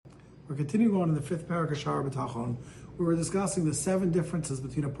We're continuing on in the fifth parak of Shiur B'tachon. We were discussing the 7 differences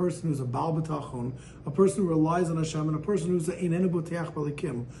between a person who's a Baal B'tachon, a person who relies on Hashem, and a person who's an Einenu Boteach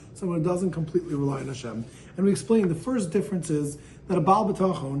B'Elikim, someone who doesn't completely rely on Hashem. And we explained the first difference is that a Baal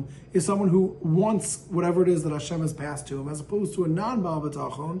B'tachon is someone who wants whatever it is that Hashem has passed to him, as opposed to a non-Baal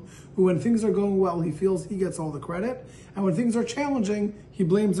B'tachon, who when things are going well, he feels he gets all the credit, and when things are challenging, he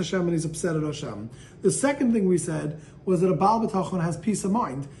blames Hashem and he's upset at Hashem. The second thing we said was that a Baal B'tachon has peace of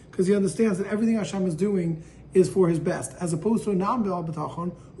mind, because he understands that everything Hashem is doing is for his best, as opposed to a non-Baal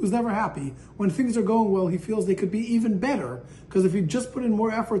B'tachon who's never happy. When things are going well, he feels they could be even better, because if he just put in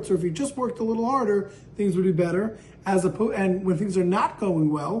more efforts or if he just worked a little harder, things would be better. And when things are not going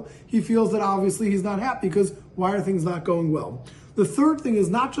well, he feels that obviously he's not happy, because why are things not going well? The third thing is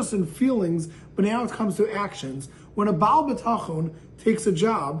not just in feelings, but now it comes to actions. When a Baal B'tachon takes a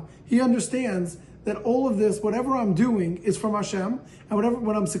job, he understands that all of this, whatever I'm doing, is from Hashem, and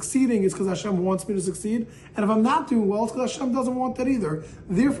when I'm succeeding, it's because Hashem wants me to succeed, and if I'm not doing well, it's because Hashem doesn't want that either.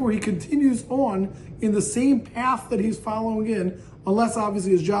 Therefore, he continues on in the same path that he's following in, unless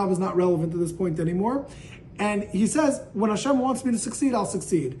obviously his job is not relevant at this point anymore. And he says, when Hashem wants me to succeed, I'll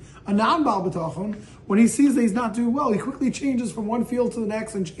succeed. A non-Baal B'tachon, when he sees that he's not doing well, he quickly changes from one field to the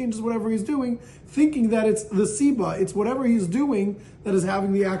next and changes whatever he's doing, thinking that it's the Siba, it's whatever he's doing that is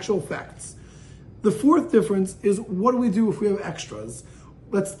having the actual effects. The fourth difference is, what do we do if we have extras?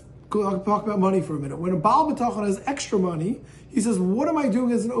 Let's talk about money for a minute. When a Baal B'tachon has extra money, he says, what am I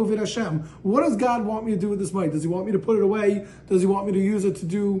doing as an Oved Hashem? What does God want me to do with this money? Does he want me to put it away? Does he want me to use it to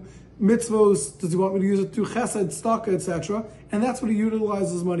do mitzvos? Does he want me to use it to do chesed, tzedakah, etc.? And that's what he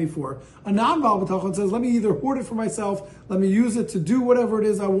utilizes money for. A non-Baal B'tachon says, let me either hoard it for myself, let me use it to do whatever it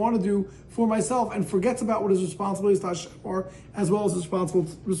is I want to do for myself, and forgets about what his responsibilities to Hashem are, as well as his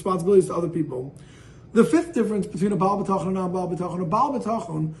responsibilities to other people. The fifth difference between a Baal B'tachon and a non-Baal B'tachon, a Baal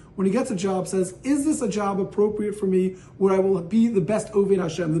B'tachon, when he gets a job, says, is this a job appropriate for me where I will be the best Oved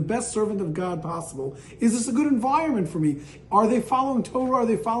Hashem, the best servant of God possible? Is this a good environment for me? Are they following Torah? Are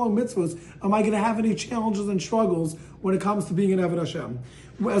they following mitzvahs? Am I going to have any challenges and struggles when it comes to being an Oved Hashem?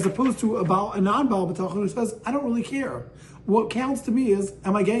 As opposed to a non-Baal B'tachon who says, I don't really care. What counts to me is,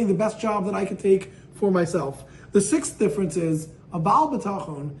 am I getting the best job that I can take for myself? The sixth difference is, a Baal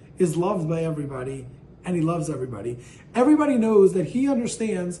B'tachon is loved by everybody, and he loves everybody. Everybody knows that he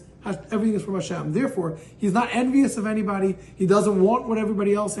understands everything is from Hashem. Therefore, he's not envious of anybody. He doesn't want what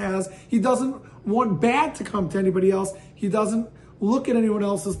everybody else has. He doesn't want bad to come to anybody else. He doesn't look at anyone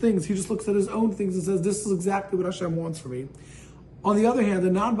else's things. He just looks at his own things and says, this is exactly what Hashem wants for me. On the other hand,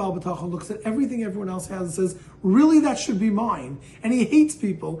 the non-Baal B'tachon looks at everything everyone else has and says, really, that should be mine. And he hates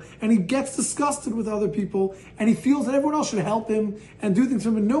people, and he gets disgusted with other people, and he feels that everyone else should help him and do things for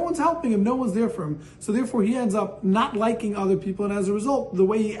him, and no one's helping him, no one's there for him. So therefore, he ends up not liking other people, and as a result, the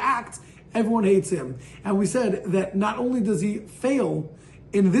way he acts, everyone hates him. And we said that not only does he fail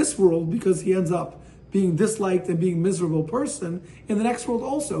in this world because he ends up being disliked and being a miserable person, in the next world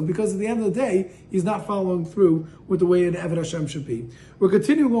also, because at the end of the day, he's not following through with the way an Eved Hashem should be. We're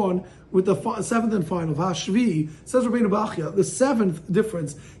continuing on with the seventh and final. V'hashvi, says Rabbeinu Bachya, the seventh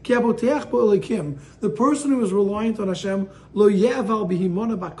difference, Ki aboteach bo'elikim, the person who is reliant on Hashem, lo ye'aval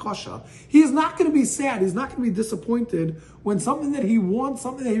bihimona bakasha. He is not going to be sad, he's not going to be disappointed when something that he wants,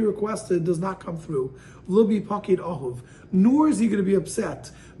 something that he requested does not come through. Lo bi pakid ahuv. Nor is he going to be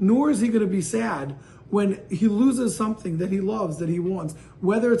upset, nor is he going to be sad when he loses something that he loves, that he wants,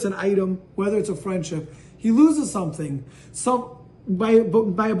 whether it's an item, whether it's a friendship, he loses something. So by a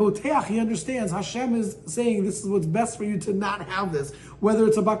boteach, he understands Hashem is saying this is what's best for you to not have this. Whether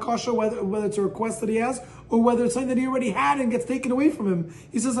it's a bakasha, whether it's a request that he has, or whether it's something that he already had and gets taken away from him.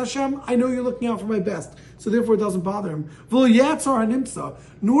 He says, Hashem, I know you're looking out for my best, so therefore it doesn't bother him.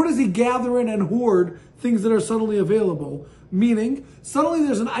 Nor does he gather in and hoard things that are suddenly available. Meaning, suddenly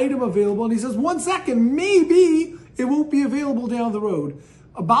there's an item available, and he says, 1 second, maybe it won't be available down the road.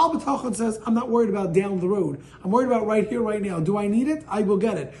 A Baal B'tachon says, I'm not worried about down the road. I'm worried about right here, right now. Do I need it? I will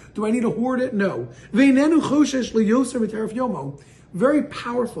get it. Do I need to hoard it? No. Very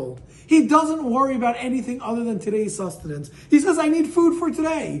powerful. He doesn't worry about anything other than today's sustenance. He says, I need food for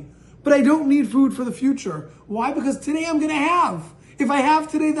today, but I don't need food for the future. Why? Because today I'm going to have. If I have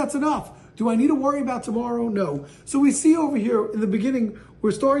today, that's enough. Do I need to worry about tomorrow? No. So we see over here in the beginning,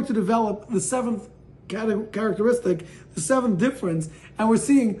 we're starting to develop the seventh characteristic, the seventh difference, and we're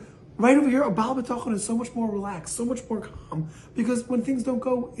seeing right over here, a Baal B'tachon is so much more relaxed, so much more calm, because when things don't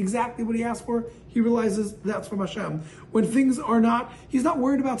go exactly what he asked for, he realizes that's from Hashem. When things are not, he's not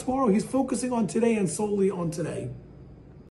worried about tomorrow, he's focusing on today and solely on today.